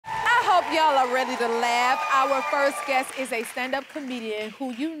y'all are ready to laugh, our first guest is a stand-up comedian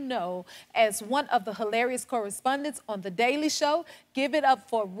who you know as one of the hilarious correspondents on The Daily Show. Give it up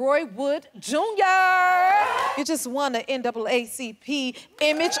for Roy Wood Jr. You just won an NAACP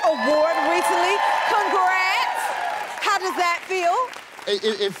Image Award recently. Congrats! How does that feel?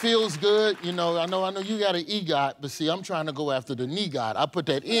 It feels good. You know, I know you got an EGOT, but see, I'm trying to go after the NEGOT. I put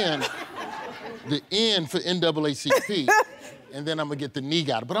that in, the N for NAACP. And then I'm gonna get the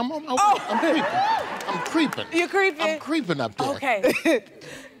NEGOT. But I'm creeping. I'm creeping. You're creeping? I'm creeping up there. Okay.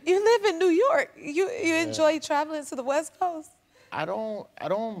 You live in New York. You enjoy traveling to the West Coast? I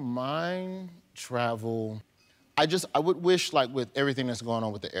don't mind travel. I would wish, like, with everything that's going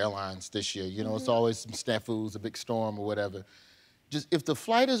on with the airlines this year, you know, it's always some snafus, a big storm or whatever. Just, if the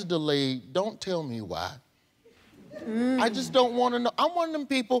flight is delayed, don't tell me why. I just don't want to know. I'm one of them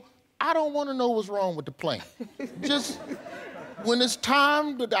people, I don't want to know what's wrong with the plane. Just, when it's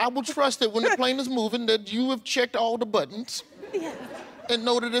time, that I will trust that when the plane is moving, that you have checked all the buttons. Yeah. And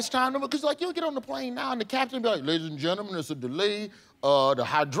know that it's time to move. Because, like, you'll get on the plane now and the captain will be like, ladies and gentlemen, there's a delay. The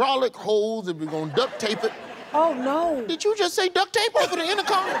hydraulic hose, and we're gonna duct tape it. Oh, no. Did you just say duct tape over the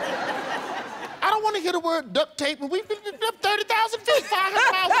intercom? I don't want to hear the word duct tape, and we've been up 30,000 feet,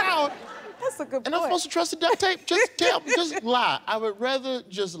 500 miles an hour. That's a good point. And I'm supposed to trust the duct tape? Just lie. I would rather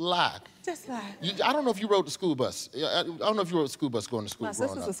just lie. Just lie. I don't know if you rode the school bus. I don't know if you rode the school bus going to school. My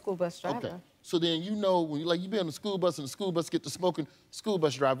sister's a school bus driver. Okay. So then you know, when you be on the school bus and the school bus get to smoking, school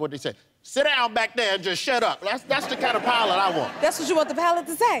bus driver, what they say? Sit down back there and just shut up. That's the kind of pilot I want. That's what you want the pilot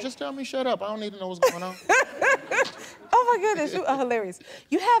to say? Just tell me shut up. I don't need to know what's going on. Oh, my goodness, you are hilarious.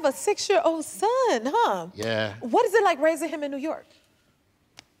 You have a 6-year-old son, huh? Yeah. What is it like raising him in New York?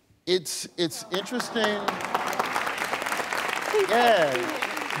 It's interesting. Yeah.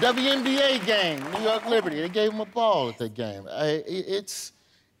 WNBA game, New York Liberty. They gave him a ball at that game. It's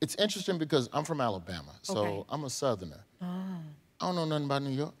interesting because I'm from Alabama, so I'm a Southerner. I don't know nothing about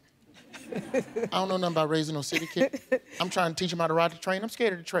New York. I don't know nothing about raising no city kid. I'm trying to teach him how to ride the train. I'm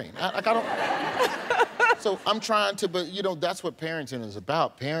scared of the train. I don't. So I'm trying to, but you know, that's what parenting is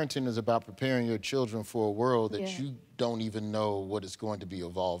about. Parenting is about preparing your children for a world that you don't even know what it's going to be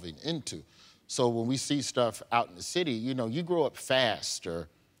evolving into. So when we see stuff out in the city, you know, you grow up faster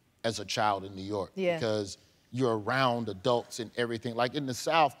as a child in New York because you're around adults and everything. Like in the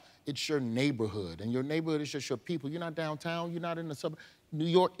South, it's your neighborhood, and your neighborhood is just your people. You're not downtown, you're not in the suburb. New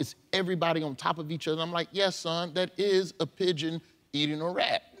York is everybody on top of each other. I'm like, yes, son, that is a pigeon eating a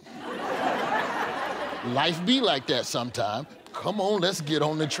rat. Life be like that sometime. Come on, let's get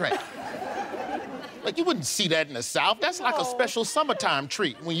on the train. Like, you wouldn't see that in the South. That's like a special summertime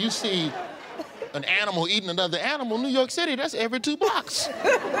treat when you see an animal eating another animal. New York City, that's every 2 blocks.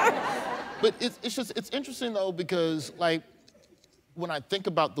 But it's interesting, though, because, like, when I think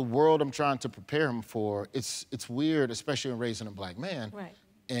about the world I'm trying to prepare him for, it's weird, especially in raising a black man. Right.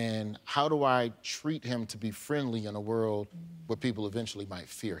 And how do I treat him to be friendly in a world where people eventually might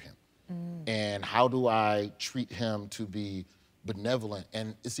fear him? And how do I treat him to be benevolent?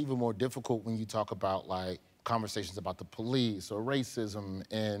 And it's even more difficult when you talk about, like, conversations about the police or racism.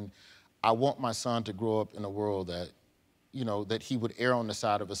 And I want my son to grow up in a world that, you know, that he would err on the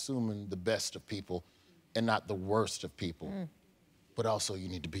side of assuming the best of people and not the worst of people. But also, you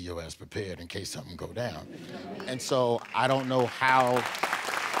need to be your ass prepared in case something go down. And so I don't know how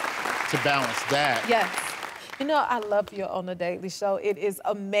to balance that. Yes. You know, I love you on The Daily Show. It is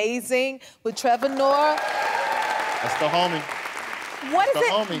amazing with Trevor Noah. That's the homie.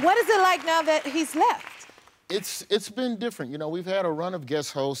 What is it like now that he's left? It's been different. You know, we've had a run of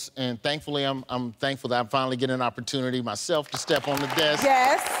guest hosts, and thankfully, I'm thankful that I'm finally getting an opportunity myself to step on the desk.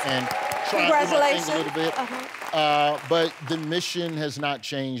 Yes. And try and do my thing a little bit. But the mission has not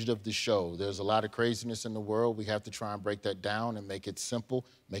changed of the show. There's a lot of craziness in the world. We have to try and break that down and make it simple,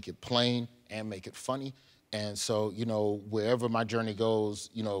 make it plain, and make it funny. And so, you know, wherever my journey goes,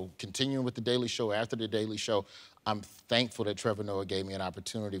 you know, continuing with The Daily Show, after The Daily Show, I'm thankful that Trevor Noah gave me an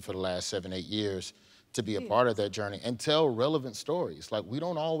opportunity for the last 7, 8 years to be a part of that journey and tell relevant stories. Like, we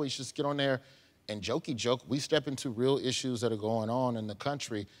don't always just get on there and jokey joke. We step into real issues that are going on in the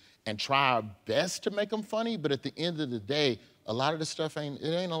country and try our best to make them funny, but at the end of the day, a lot of the stuff ain't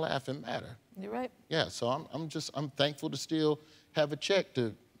a laughing matter. You're right. Yeah, so I'm thankful to still have a check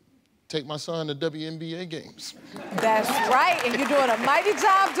to take my son to WNBA games. That's right, and you're doing a mighty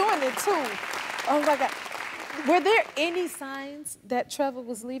job doing it, too. Oh, my God. Were there any signs that Trevor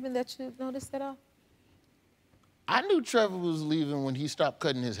was leaving that you noticed at all? I knew Trevor was leaving when he stopped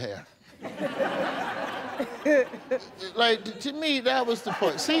cutting his hair. Like, to me, that was the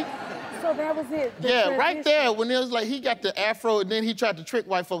point. See, so that was it. Yeah, right there, when it was like he got the afro and then he tried to trick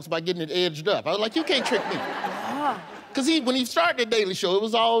white folks by getting it edged up. I was like, you can't trick me. Because when he started the Daily Show, it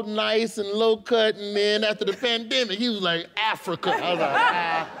was all nice and low cut, and then after the pandemic, he was like, Africa. I was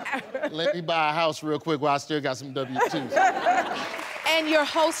like, let me buy a house real quick while I still got some W-2s. And you're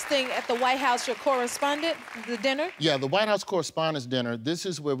hosting at the White House, your correspondent, the dinner? Yeah, the White House Correspondents dinner. This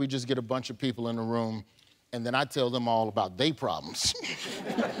is where we just get a bunch of people in the room, and then I tell them all about their problems.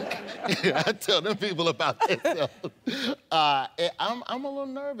 I tell them people about themselves. I'm a little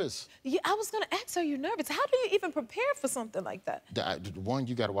nervous. Yeah, I was gonna ask, are you nervous? How do you even prepare for something like that? One,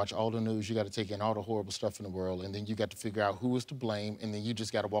 you gotta watch all the news, you gotta take in all the horrible stuff in the world, and then you got to figure out who is to blame, and then you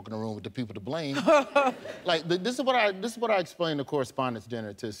just gotta walk in the room with the people to blame. Like, this is what I explain the correspondence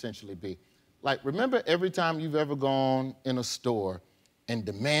dinner to essentially be. Like, remember every time you've ever gone in a store and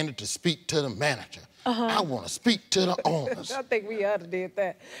demanded to speak to the manager? I want to speak to the owners. I think we ought to did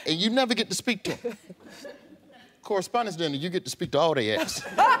that. And you never get to speak to them. Correspondence dinner, you get to speak to all their ass.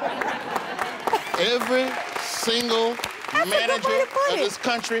 Every single manager of this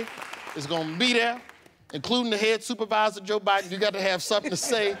country is gonna be there, including the head supervisor, Joe Biden. You got to have something to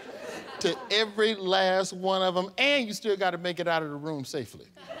say to every last one of them, and you still got to make it out of the room safely.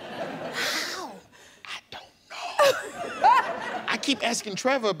 How? I don't know. I keep asking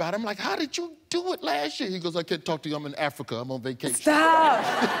Trevor about it. I'm like, how did you do it last year? He goes, I can't talk to you. I'm in Africa. I'm on vacation. Stop.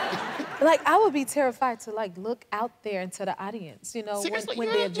 Like, I would be terrified to, like, look out there into the audience, you know, when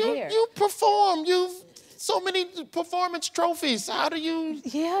they're there. You perform. You've so many performance trophies. How do you...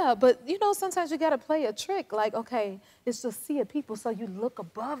 Yeah, but, you know, sometimes you got to play a trick. Like, okay, it's just sea of people, so you look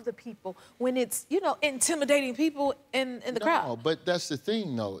above the people when it's, you know, intimidating people in the crowd. No, but that's the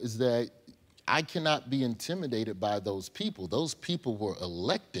thing, though, is that I cannot be intimidated by those people. Those people were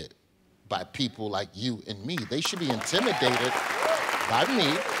elected by people like you and me. They should be intimidated by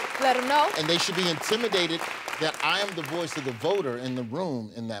me. Let them know. And they should be intimidated that I am the voice of the voter in the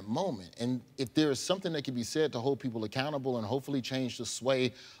room in that moment. And if there is something that can be said to hold people accountable and hopefully change the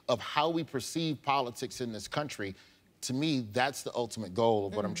sway of how we perceive politics in this country, to me, that's the ultimate goal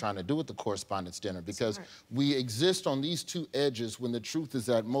of what I'm trying to do with the Correspondents' Dinner, because we exist on these two edges when the truth is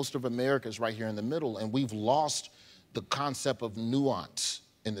that most of America is right here in the middle, and we've lost the concept of nuance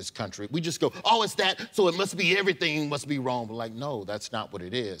in this country. We just go, oh, it's that, so it must be everything must be wrong. But like, no, that's not what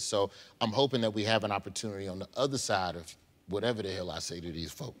it is. So I'm hoping that we have an opportunity on the other side of whatever the hell I say to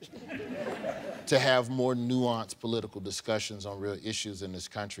these folks, to have more nuanced political discussions on real issues in this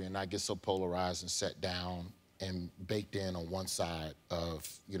country and not get so polarized and set down and baked in on one side of,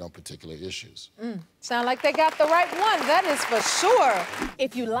 you know, particular issues. Sound like they got the right one, that is for sure.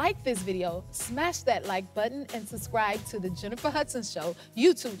 If you like this video, smash that like button and subscribe to the Jennifer Hudson Show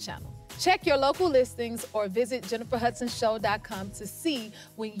YouTube channel. Check your local listings or visit jenniferhudsonshow.com to see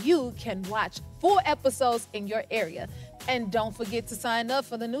when you can watch full episodes in your area. And don't forget to sign up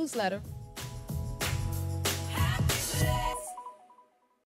for the newsletter.